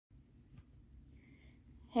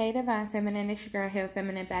Hey Divine Feminine, it's your girl Healed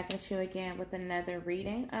Feminine back at you again with another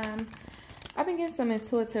reading. I've been getting some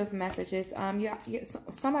intuitive messages.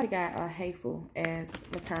 Somebody got a hateful as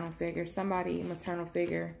maternal figure. Somebody maternal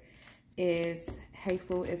figure is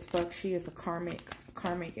hateful as fuck. She is a karmic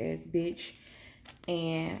as bitch,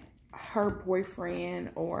 and her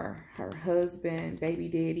boyfriend or her husband, baby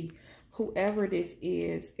daddy, whoever this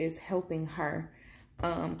is helping her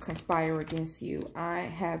conspire against you. I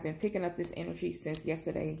have been picking up this energy since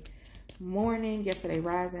yesterday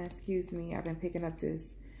rising, excuse me. I've been picking up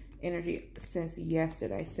this energy since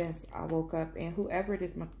yesterday, since I woke up. And whoever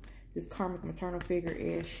this karmic maternal figure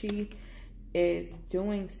is, she is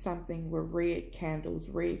doing something with red candles,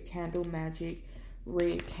 red candle magic,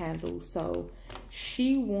 red candles. So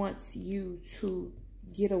she wants you to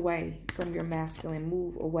get away from your masculine,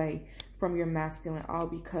 move away from your masculine, all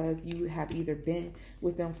because you have either been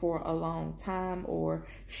with them for a long time or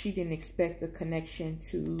she didn't expect the connection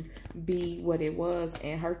to be what it was.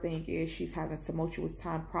 And her thing is she's having tumultuous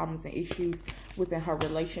time, problems and issues within her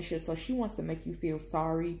relationship. So she wants to make you feel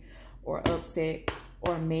sorry or upset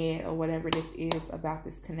or mad or whatever this is about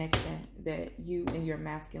this connection that you and your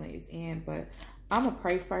masculine is in. But I'm going to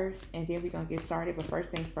pray first and then we're going to get started. But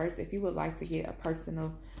first things first, if you would like to get a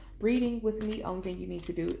personal reading with me, only thing you need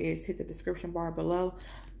to do is hit the description bar below.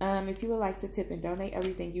 If you would like to tip and donate,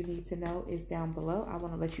 everything you need to know is down below. I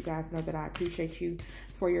want to let you guys know that I appreciate you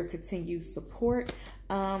for your continued support.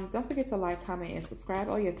 Don't forget to like, comment, and subscribe.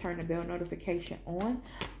 Oh yeah, turn the bell notification on.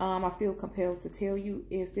 I feel compelled to tell you,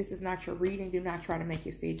 if this is not your reading, do not try to make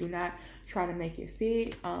it fit. Do not try to make it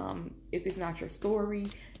fit. If it's not your story,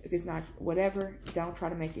 if it's not whatever, don't try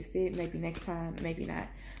to make it fit. Maybe next time, maybe not.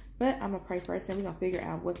 But I'm going to pray first and we're going to figure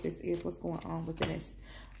out what this is, what's going on within this.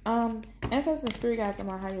 Ancestors and spirit guides are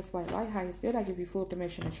my highest white light, highest good. I give you full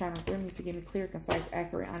permission to channel through me to give me clear, concise,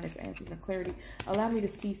 accurate, honest answers and clarity. Allow me to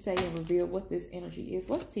see, say, and reveal what this energy is.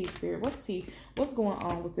 What's tea, spirit? What's tea? What's going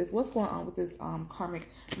on with this? What's going on with this karmic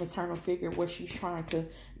maternal figure where she's trying to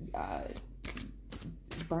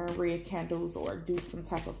burn red candles or do some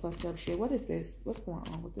type of fucked up shit? What is this? What's going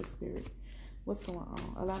on with this, spirit? What's going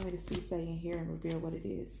on? Allow me to see, say, and hear and reveal what it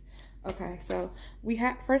is. Okay, so we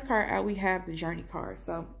have, first card out, we have the journey card.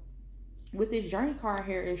 So with this journey card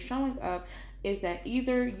here, is showing up is that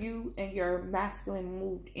either you and your masculine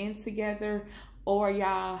moved in together or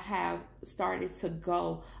y'all have started to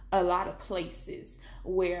go a lot of places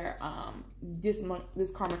where this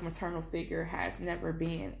karmic maternal figure has never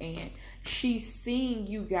been, and she's seeing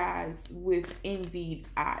you guys with envied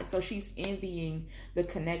eyes. So she's envying the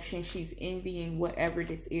connection, she's envying whatever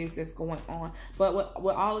this is that's going on. But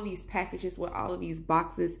with all of these packages, with all of these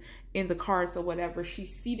boxes in the cards or whatever, she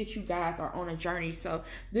see that you guys are on a journey. So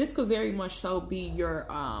this could very much so be your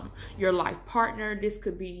life partner. This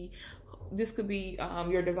could be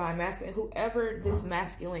your divine masculine. Whoever this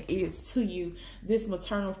masculine is to you, this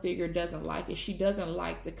maternal figure doesn't like it. She doesn't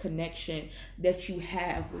like the connection that you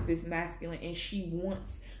have with this masculine, and she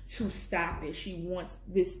wants to stop it. She wants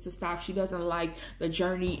this to stop. She doesn't like the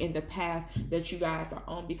journey and the path that you guys are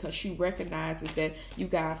on, because she recognizes that you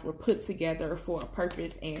guys were put together for a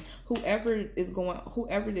purpose. And whoever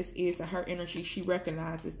this is in her energy, she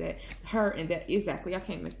recognizes that her, and that exactly, I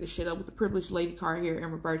can't make this shit up, with the privileged lady card here in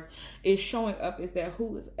reverse, is showing up is that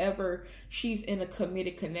whoever she's in a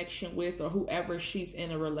committed connection with, or whoever she's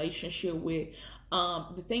in a relationship with,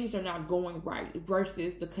 the things are not going right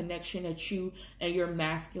versus the connection that you and your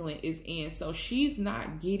masculine is in. So she's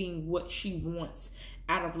not getting what she wants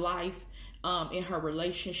out of life in her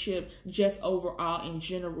relationship, just overall in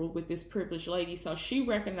general with this privileged lady. So she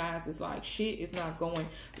recognizes like shit is not going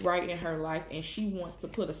right in her life, and she wants to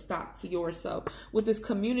put a stop to yours. So with this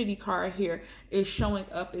community card here, is showing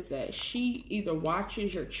up is that she either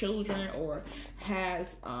watches your children, or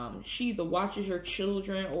has she either watches your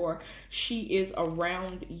children, or she is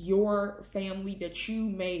around your family that you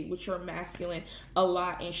made with your masculine a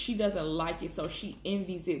lot, and she doesn't like it. So she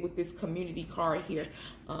envies it with this community card here.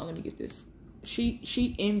 Let me get this.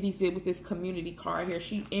 She envies it with this community card here.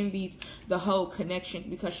 She envies the whole connection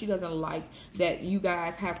because she doesn't like that you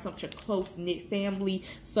guys have such a close-knit family,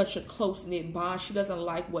 such a close-knit bond. She doesn't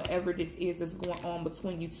like whatever this is that's going on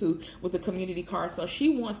between you two with the community card. So she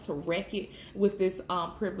wants to wreck it with this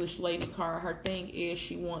privileged lady card. Her thing is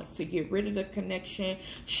she wants to get rid of the connection.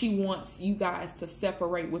 She wants you guys to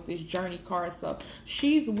separate with this journey card. So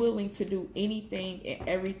she's willing to do anything and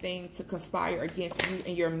everything to conspire against you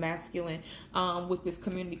and your masculine with this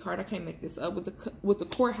community card. I can't make this up. With the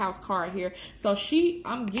courthouse card here. So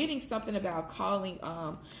I'm getting something about calling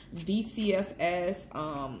DCFS,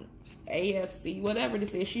 AFC, whatever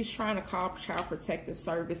this is. She's trying to call Child Protective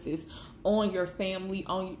Services on your family,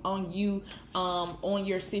 on you, on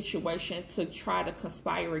your situation, to try to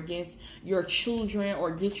conspire against your children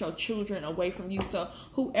or get your children away from you. So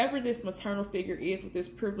whoever this maternal figure is with this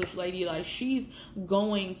privileged lady, like, she's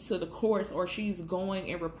going to the courts, or she's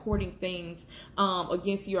going and reporting things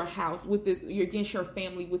against your house with this, against your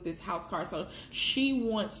family with this house card. So she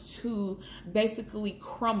wants to basically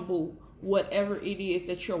crumble whatever it is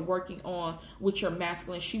that you're working on with your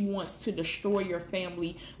masculine. She wants to destroy your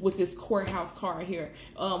family with this courthouse card here.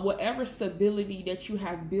 Whatever stability that you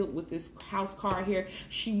have built with this house card here,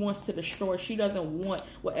 she wants to destroy. She doesn't want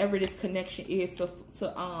whatever this connection is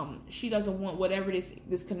she doesn't want whatever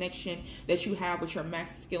this connection that you have with your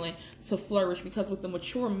masculine to flourish, because with the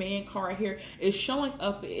mature man card here, it's showing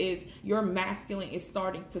up is your masculine is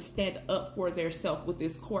starting to stand up for their self with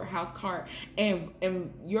this courthouse card,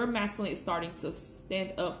 and your masculine is starting to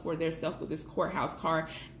stand up for their self with this courthouse card.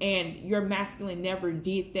 And your masculine never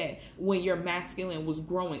did that when your masculine was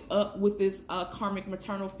growing up with this karmic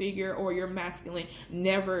maternal figure, or your masculine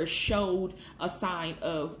never showed a sign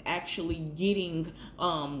of actually getting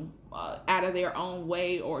out of their own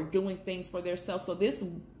way or doing things for themselves. So this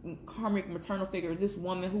karmic maternal figure, this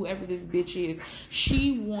woman, whoever this bitch is,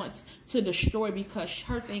 she wants to destroy, because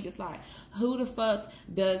her thing is like, who the fuck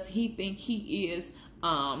does he think he is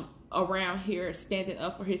around here standing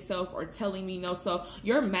up for himself or telling me no? So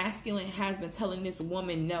your masculine has been telling this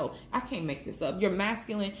woman no. I can't make this up. Your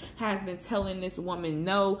masculine has been telling this woman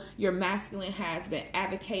no. Your masculine has been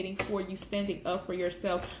advocating for you, standing up for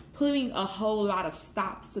yourself, putting a whole lot of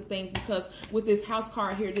stops to things, because with this house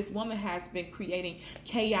card here, this woman has been creating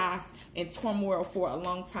chaos and turmoil for a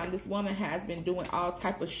long time. This woman has been doing all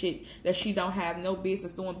type of shit that she don't have no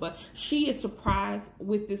business doing, but she is surprised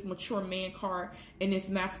with this mature man card and this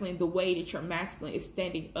masculine, the way that your masculine is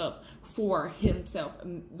standing up for himself,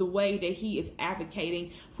 the way that he is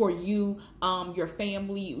advocating for you, your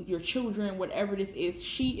family, your children, whatever this is.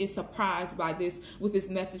 She is surprised by this with this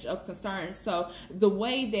message of concern. So the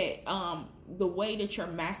way that your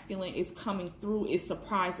masculine is coming through is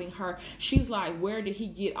surprising her. She's like, where did he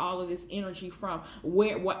get all of this energy from?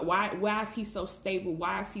 Why is he so stable?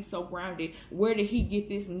 Why is he so grounded? Where did he get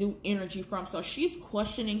this new energy from? So she's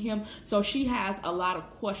questioning him. So she has a lot of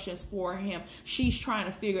questions for him. She's trying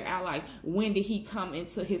to figure out, like, when did he come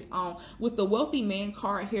into his own? With the wealthy man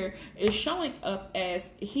card here, it's showing up as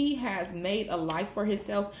he has made a life for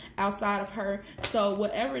himself outside of her. So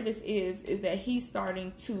whatever this is that he's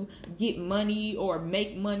starting to get money or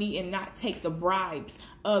make money and not take the bribes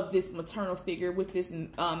of this maternal figure with this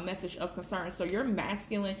message of concern. So your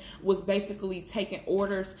masculine was basically taking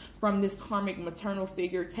orders from this karmic maternal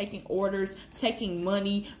figure, taking orders, taking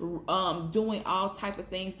money, doing all type of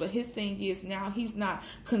things. But his thing is, now he's not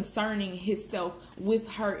concerning himself with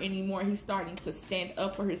her anymore. He's starting to stand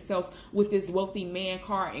up for himself with this wealthy man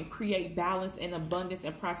card and create balance and abundance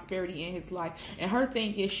and prosperity in his life. And her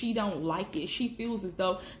thing is, she don't like it. She feels as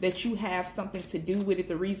though that you have something to do with it.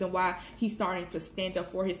 The reason why he's starting to stand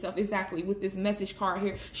up for himself, exactly with this message card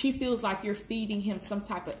here, she feels like you're feeding him some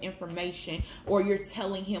type of information, or you're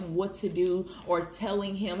telling him what to do, or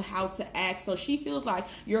telling him how to act. So she feels like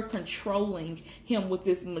you're controlling him with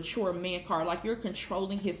this mature man card, like you're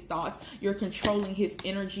controlling his thoughts, you're controlling his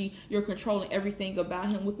energy, you're controlling everything about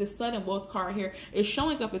him. With this sudden wealth card here, it's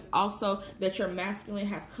showing up as also that your masculine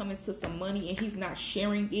has come into some money and he's not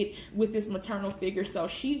sharing it with this maternal figure. So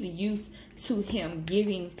she's used to him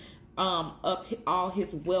giving up all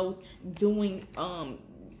his wealth, doing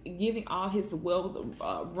giving all his wealth,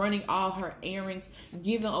 running all her errands,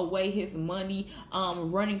 giving away his money,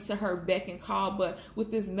 running to her beck and call. But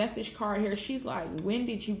with this message card here, she's like, when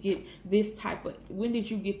did you get this when did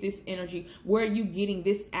you get this energy? Where are you getting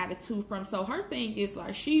this attitude from? So her thing is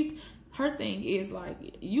like, her thing is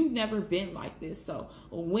like, you've never been like this. So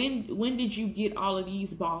when did you get all of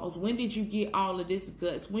these balls? When did you get all of this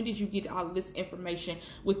guts? When did you get all of this information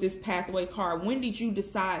with this pathway card? When did you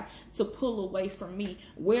decide to pull away from me?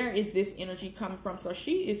 Where is this energy coming from? So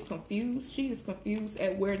she is confused. She is confused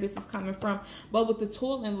at where this is coming from. But with the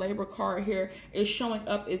toil and labor card here, it's showing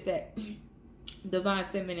up is that divine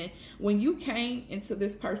feminine, when you came into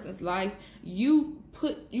this person's life, you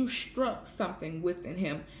struck something within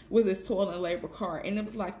him with this toil and labor card. And it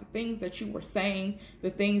was like the things that you were saying, the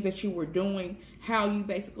things that you were doing, how you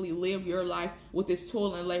basically live your life with this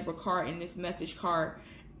toil and labor card and this message card.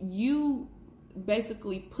 You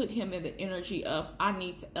basically put him in the energy of, I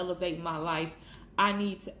need to elevate my life. I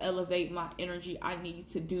need to elevate my energy. I need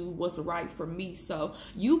to do what's right for me. So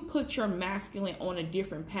you put your masculine on a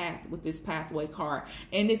different path with this pathway card.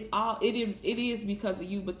 And it is because of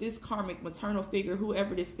you. But this karmic maternal figure,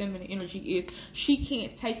 whoever this feminine energy is, she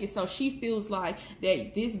can't take it. So she feels like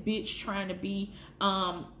that this bitch trying to be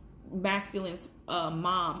masculine's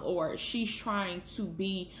mom, or she's trying to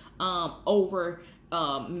be over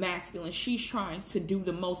masculine. She's trying to do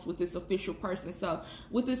the most with this official person. So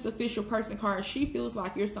with this official person card, she feels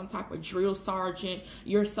like you're some type of drill sergeant,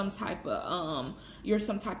 you're some type of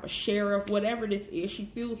sheriff, whatever this is. She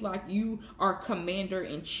feels like you are commander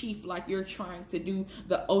in chief, like you're trying to do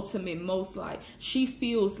the ultimate most. Like she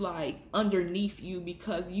feels like underneath you,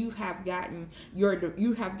 because you have gotten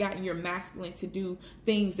your masculine to do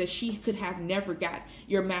things that she could have never got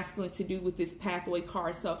your masculine to do with this pathway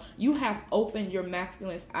card. So you have opened your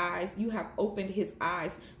masculine's eyes. You have opened his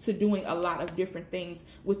eyes to doing a lot of different things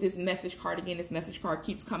with this message card. Again, this message card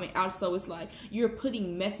keeps coming out. So it's like you're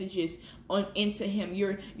putting messages into him.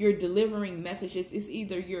 You're delivering messages. It's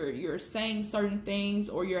either you're saying certain things,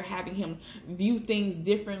 or you're having him view things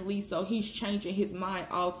differently. So he's changing his mind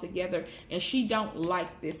altogether. And she don't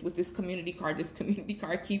like this with this community card. This community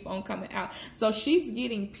card keep on coming out. So she's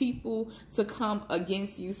getting people to come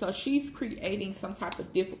against you. So she's creating some type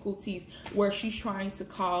of difficulties where she's trying to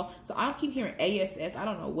call. So I keep hearing ASS. I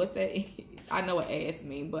don't know what that is. I know what AS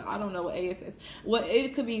means, but I don't know what AS is. Well,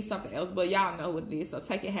 it could mean something else, but y'all know what it is. So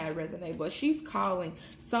take it how it resonates. But she's calling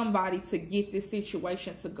somebody to get this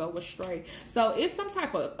situation to go astray. So it's some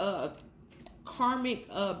type of karmic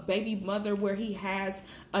baby mother, where he has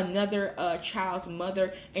another child's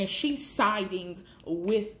mother, and she's siding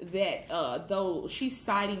with that though she's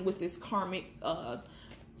siding with this karmic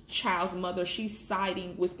child's mother. She's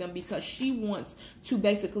siding with them because she wants to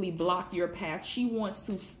basically block your path. She wants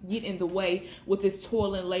to get in the way with this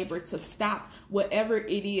toil and labor to stop whatever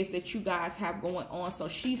it is that you guys have going on. So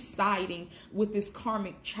she's siding with this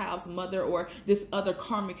karmic child's mother, or this other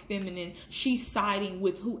karmic feminine. She's siding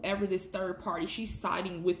with whoever this third party. She's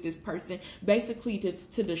siding with this person basically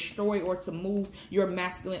to destroy or to move your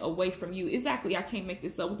masculine away from you. Exactly. I can't make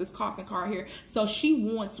this up with this coffin card here. So she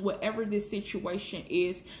wants whatever this situation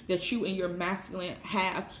is that you and your masculine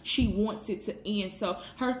have, she wants it to end. So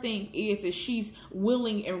her thing is she's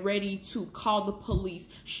willing and ready to call the police.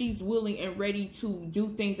 She's willing and ready to do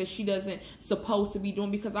things that she doesn't supposed to be doing,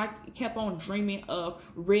 because I kept on dreaming of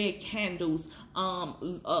red candles,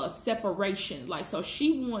 separation. Like, so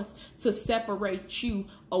she wants to separate you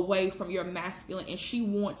away from your masculine, and she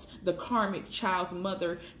wants the karmic child's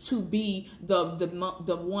mother to be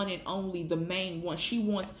the one and only, the main one. She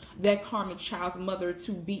wants that karmic child's mother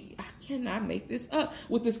to be, I cannot make this up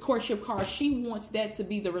with this courtship card. She wants that to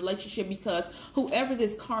be the relationship, because whoever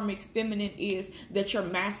this karmic feminine is that your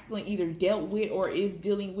masculine either dealt with or is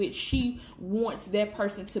dealing with, she wants that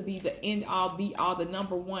person to be the end all be all, the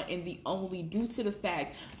number one and the only, due to the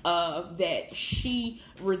fact of that she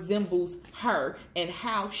resembles her and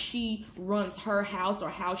how she runs her house, or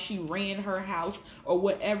how she ran her house, or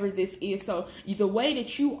whatever this is. So the way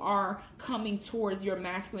that you are coming towards your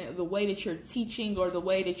masculine, the way that you're teaching, or the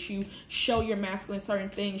way that you show your masculine certain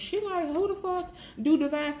things, she like, who the fuck do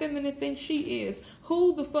divine feminine think she is?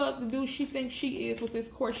 Who the fuck do she think she is with this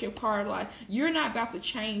courtship card? Like, you're not about to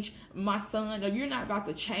change my son, or you're not about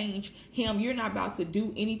to change him. You're not about to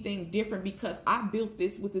do anything different, because I built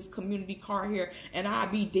this with this community card here, and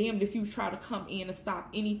I'd be damned if you try to come in and stop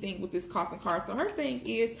anything with this coffin card. So her thing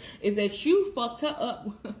is that you fucked her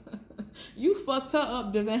up. You fucked her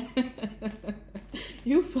up, divine.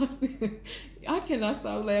 You fucked I cannot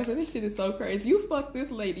stop laughing. This shit is so crazy. You fucked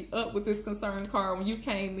this lady up with this concern card when you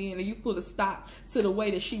came in, and you put a stop to the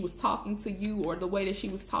way that she was talking to you, or the way that she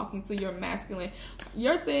was talking to your masculine.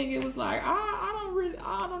 Your thing, it was like,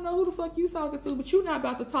 I don't know who the fuck you talking to, but you're not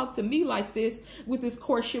about to talk to me like this with this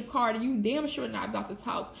courtship card, and you damn sure not about to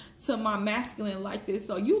talk to my masculine like this.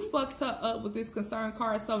 So you fucked her up with this concern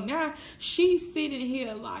card. So now she's sitting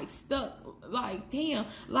here like stuck, like, damn,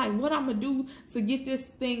 like, what I'm gonna do to get this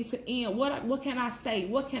thing to end? What can I say?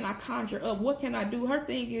 What can I conjure up? What can I do? Her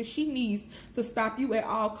thing is she needs to stop you at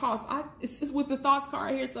all costs. It's just with the thoughts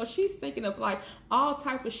card here. So she's thinking of like all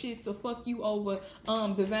type of shit to fuck you over,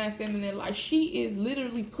 divine feminine. Like, she she is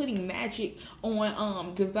literally putting magic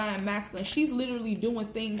on divine masculine. She's literally doing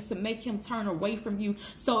things to make him turn away from you.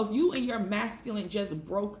 So if you and your masculine just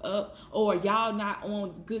broke up, or y'all not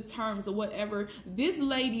on good terms or whatever, this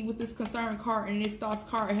lady with this concern card and this thoughts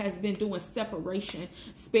card has been doing separation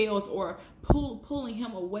spells or pulling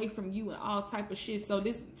him away from you and all type of shit.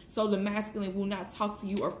 So the masculine will not talk to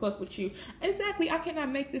you or fuck with you. Exactly. I cannot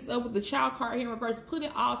make this up with the child card here in reverse, putting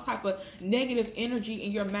all type of negative energy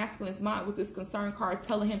in your masculine's mind with this concern card,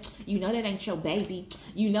 telling him, you know that ain't your baby.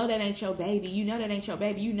 You know that ain't your baby. You know that ain't your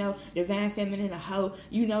baby. You know divine feminine a hoe.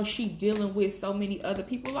 You know she dealing with so many other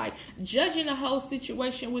people. Like judging the whole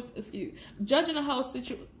situation with,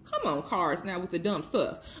 come on, cards now with the dumb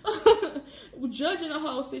stuff. Judging the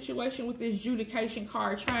whole situation with this adjudication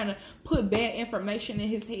card, trying to put bad information in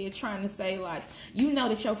his head, trying to say like, you know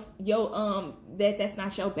that that's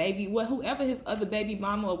not your baby. Well, whoever his other baby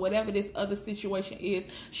mama or whatever this other situation is,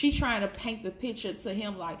 she's trying to paint the picture to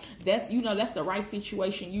him like that's, you know, that's the right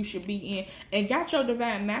situation you should be in, and got your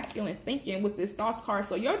divine masculine thinking with this thoughts card.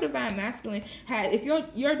 So your divine masculine if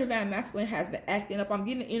your divine masculine has been acting up, I'm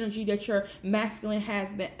getting the energy that your masculine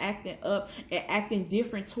has been acting up and acting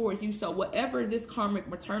different towards you. So whatever this karmic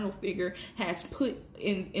maternal figure has put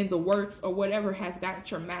in the works or whatever has got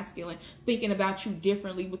your masculine thinking about you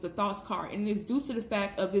differently with the thoughts card, and it's due to the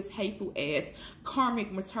fact of this hateful ass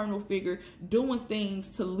karmic maternal figure doing things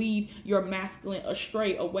to lead your masculine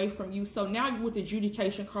astray away from you. So now with the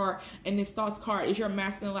adjudication card and this thoughts card, is your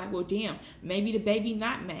masculine like, well damn, maybe the baby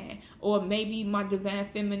not mad, or maybe my divine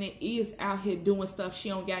feminine is out here doing stuff she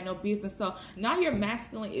don't got no business. So now your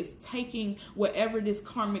masculine is taking whatever this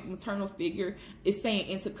karmic maternal figure is saying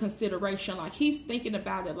into consideration. Like he's thinking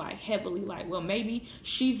about it like heavily, like, well maybe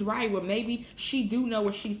she's right, well maybe she do know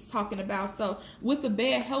what she's talking about. So with the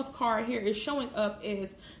bad health card here, it's showing up as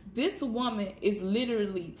this woman is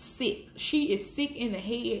literally sick. She is sick in the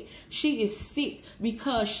head. She is sick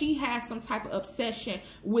because she has some type of obsession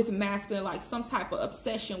with masculine, like some type of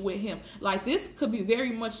obsession with him. Like this could be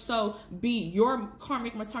very much so be your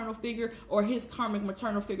karmic maternal figure or his karmic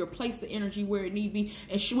maternal figure. Place the energy where it need be.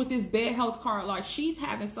 And she, with this bad health card, like she's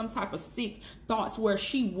having some type of sick thoughts where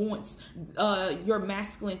she wants your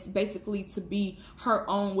masculine basically to be her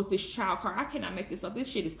own with this child card. I cannot make this up. This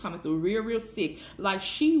shit is coming through real sick. Like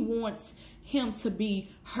she wants him to be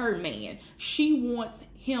her man. She wants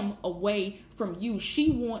him away from you.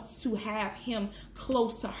 She wants to have him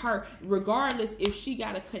close to her, regardless if she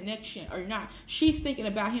got a connection or not. She's thinking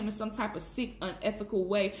about him in some type of sick, unethical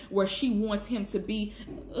way where she wants him to be.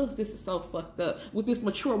 Ugh, this is so fucked up. With this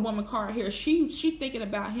mature woman card here, she thinking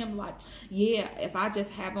about him like, yeah, if I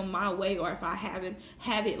just have him my way, or if I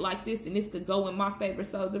have it like this, then this could go in my favor.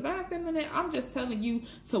 So divine feminine, I'm just telling you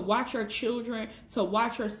to watch your children, to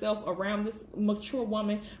watch yourself around this mature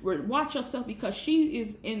woman. Watch yourself, because she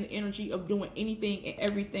is in the energy of doing anything and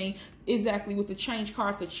everything, exactly with the change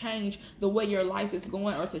card, to change the way your life is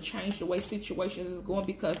going or to change the way situations is going,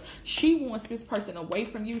 because she wants this person away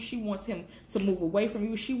from you. She wants him to move away from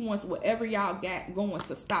you. She wants whatever y'all got going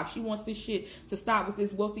to stop. She wants this shit to stop with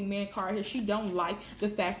this wealthy man card here. She don't like the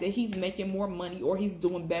fact that he's making more money or he's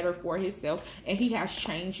doing better for himself, and he has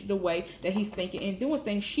changed the way that he's thinking and doing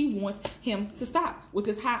things. She wants him to stop with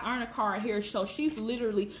this high honor card here. So she's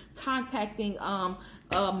literally contacting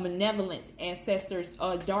malevolent ancestors,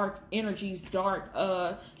 dark energies, dark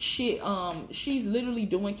shit. She's literally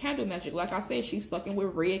doing candle magic. Like I said, she's fucking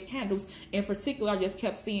with red candles. In particular, I just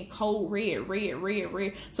kept seeing cold red.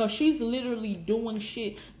 So she's literally doing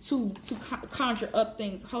shit to conjure up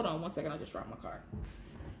things. Hold on one second, I just dropped my card.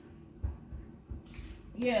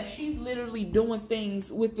 Yeah, she's literally doing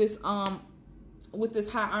things with this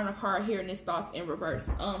high honor card here and this thoughts in reverse.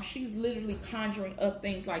 She's literally conjuring up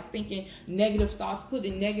things, like thinking negative thoughts,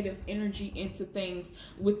 putting negative energy into things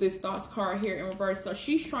with this thoughts card here in reverse. So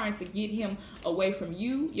she's trying to get him away from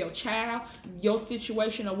you, your child, your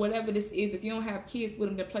situation, or whatever this is. If you don't have kids with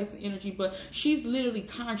him, to place the energy, but she's literally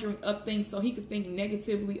conjuring up things so he could think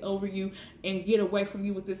negatively over you and get away from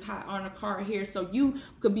you with this high honor card here. So you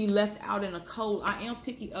could be left out in a cold. I am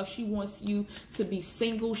picking up, she wants you to be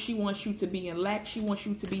single. She wants you to be in lack. She wants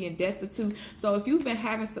you to be in destitute. So if you've been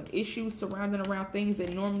having some issues surrounding around things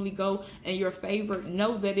that normally go in your favor,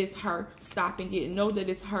 know that it's her stopping it. Know that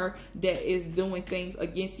it's her that is doing things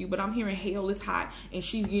against you. But I'm hearing hell is hot, and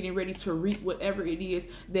she's getting ready to reap whatever it is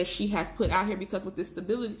that she has put out here, because with this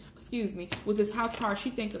stability, with this house card, she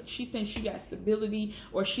thinks she got stability,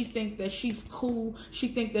 or she thinks that she's cool. She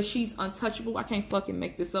thinks that she's untouchable. I can't fucking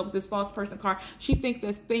make this up with this false person card. She thinks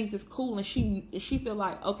that things is cool, and she feel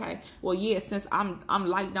like, okay, well yeah, since I'm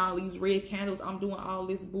lighting all these red candles, I'm doing all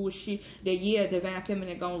this bullshit that, yeah, divine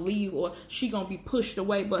feminine gonna leave, or she gonna be pushed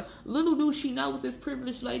away. But little do she know, with this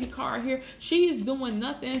privileged lady card here, she is doing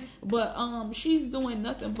nothing but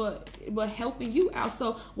helping you out.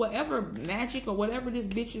 So whatever magic or whatever this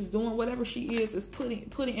bitch is doing, whatever she is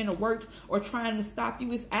putting in the works or trying to stop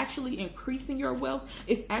you, is actually increasing your wealth.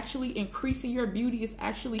 It's actually increasing your beauty. It's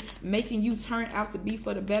actually making you turn out to be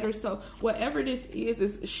for the better. So whatever this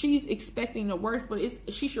is she's expecting the worst, but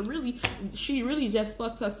she really just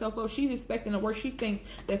fucked herself up. She's expecting the worst. She thinks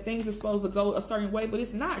that things are supposed to go a certain way, but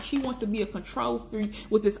it's not. She wants to be a control freak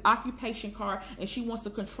with this occupation card, and she wants to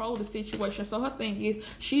control the situation. So her thing is,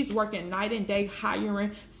 she's working night and day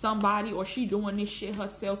hiring somebody, or she doing this shit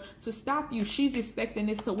herself to stop you. She's expecting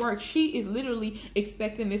this to work. She is literally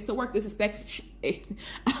expecting this to work.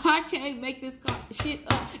 I can't make this shit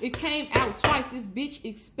up. It came out twice. This bitch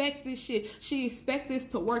expect this shit. She expect this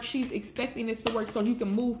to work. She's expecting this to work so you can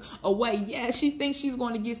move away. Yeah, she thinks she's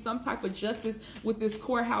going to get some type of justice with this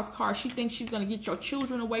courthouse card. She thinks she's going to get your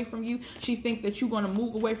children away from you. She thinks that you're going to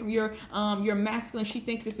move away from your masculine. She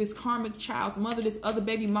thinks that this karmic child's mother, this other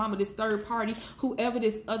baby mama, this third party, whoever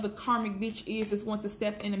this other karmic bitch is going to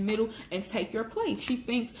step in the middle and take your place. She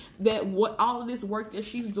thinks that all of this work that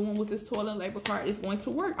she's doing with this toilet labor card is going to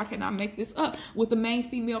work. I cannot make this up. With the main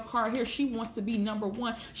female card here, she wants to be number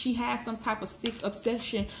one. She has some type of sick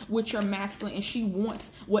obsession with your masculine, and she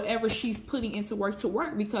wants whatever she's putting into work to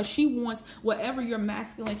work, because she wants whatever your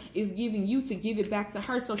masculine is giving you to give it back to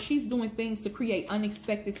her. So she's doing things to create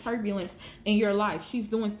unexpected turbulence in your life. She's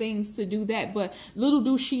doing things to do that. But little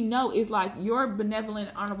do she know, is like your benevolent,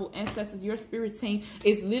 honorable ancestors, your spirit team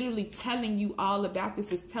is literally telling you all about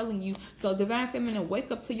this, is telling you. So divine feminine,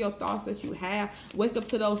 wake up to your thoughts that you have. Wake up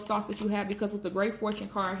to those thoughts that you have, because with the great fortune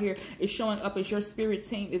card here, is showing up as your spirit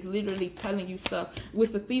team is literally telling you stuff.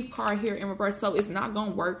 With the thief card here in reverse, so it's not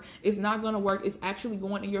gonna work. It's not gonna work. It's actually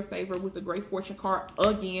going in your favor with the great fortune card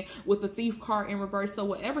again, with the thief card in reverse. So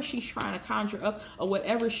whatever she's trying to conjure up or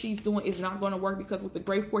whatever she's doing is not going to work, because with the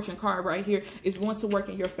great fortune card right here, it's going to work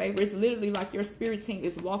in your favor. It's literally like your spirit team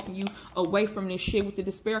is walking you away from this shit. With the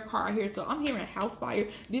despair card here, so I'm hearing house fire.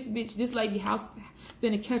 This lady house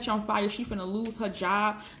finna catch on fire. She finna lose her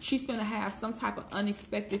job. She's finna have some type of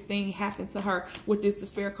unexpected thing happen to her with this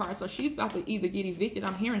despair card. So she's about to either get evicted.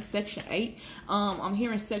 I'm hearing section 8. I'm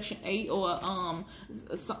hearing section 8, or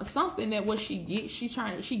something that what she gets,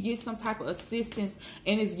 she gets some type of assistance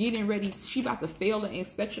and is getting ready. She about to fail the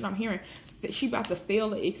inspection. I'm hearing she about to fail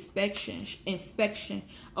the inspection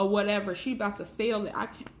or whatever. She about to fail it. I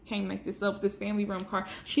can't make this up. This family room card,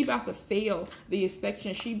 she about to fail the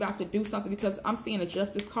inspection. She about to do something, because I'm seeing a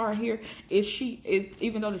justice card here.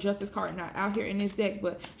 Even though the justice card not out here in this deck,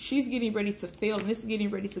 but she's getting ready to fail, and this is getting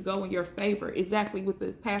ready to go in your favor. Exactly, with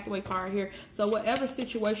the pathway card here. So whatever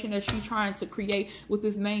situation that she's trying to create with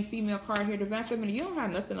this main female card here, divine feminine, you don't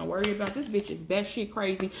have nothing to worry about. This bitch is batshit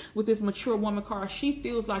crazy. With this mature woman card, she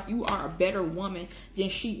feels like you are a better woman than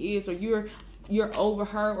she is, or you're over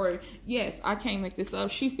her, or yes, I can't make this up.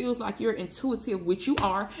 She feels like you're intuitive, which you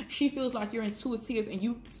are. She feels like you're intuitive, and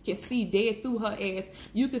you can see dead through her ass.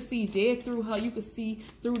 You can see dead through her. You can see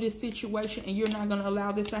through this situation, and you're not going to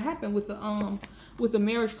allow this to happen with the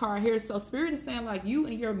marriage card here. So spirit is saying like you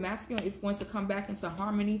and your masculine is going to come back into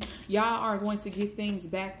harmony. Y'all are going to get things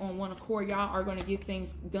back on one accord. Y'all are going to get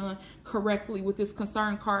things done correctly. With this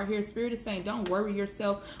concern card here, spirit is saying don't worry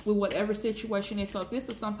yourself with whatever situation is. So if this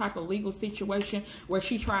is some type of legal situation where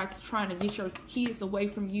she trying to get your kids away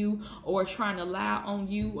from you, or trying to lie on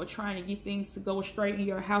you, or trying to get things to go straight in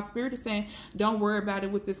your house, spirit is saying don't worry about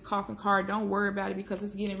it with this coffin card. Don't worry about it, because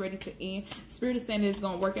it's getting ready to end. Spirit is saying it's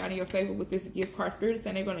going to work out in your favor with this gift card. Spirit is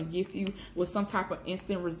saying they're going to gift you with some type of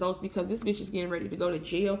instant results, because this bitch is getting ready to go to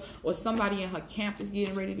jail, or somebody in her camp is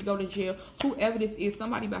getting ready to go to jail. Whoever this is,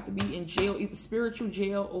 somebody about to be in jail, either spiritual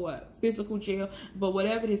jail or physical jail, but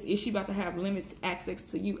whatever this is, she about to have limited access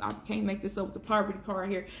to you. I can't make this up. With the poverty card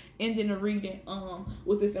here, ending the reading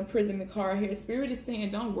with this imprisonment card here, spirit is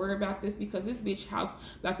saying don't worry about this, because this bitch house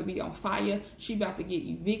about to be on fire. She about to get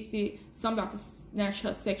evicted. Some about to snatch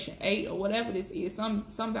her section 8 or whatever this is. Some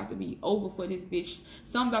about to be over for this bitch.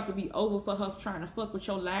 Some about to be over for her trying to fuck with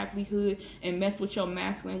your livelihood and mess with your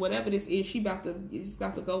masculine. Whatever this is, it's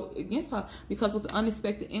about to go against her, because with the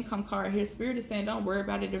unexpected income card here, spirit is saying don't worry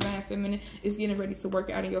about it. Divine feminine is getting ready to work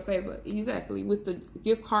out in your favor. Exactly. With the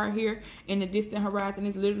gift card here in the distant horizon,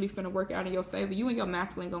 is literally finna work out in your favor. You and your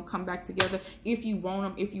masculine gonna come back together if you want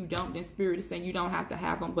them. If you don't, then spirit is saying you don't have to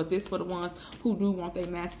have them. But this for the ones who do want their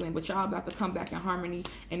masculine. But y'all about to come back in harmony,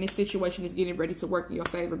 and this situation is getting ready to work in your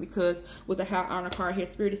favor, because with the High Honor card here,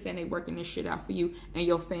 Spirit is saying they working this shit out for you and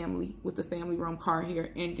your family with the family room card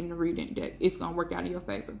here, and in the reading that it's gonna work out in your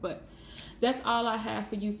favor. But that's all I have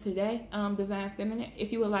for you today, Divine Feminine.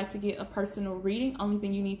 If you would like to get a personal reading, only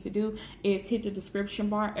thing you need to do is hit the description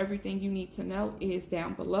bar. Everything you need to know is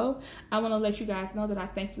down below. I want to let you guys know that I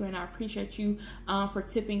thank you and I appreciate you for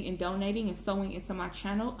tipping and donating and sewing into my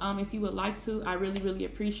channel. If you would like to, I really, really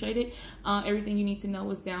appreciate it. Everything you need to know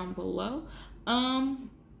is down below.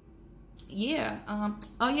 Yeah.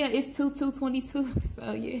 Oh yeah, it's 2222.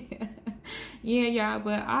 So yeah. Yeah, y'all.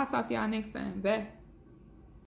 But I'll talk to y'all next time. Bye.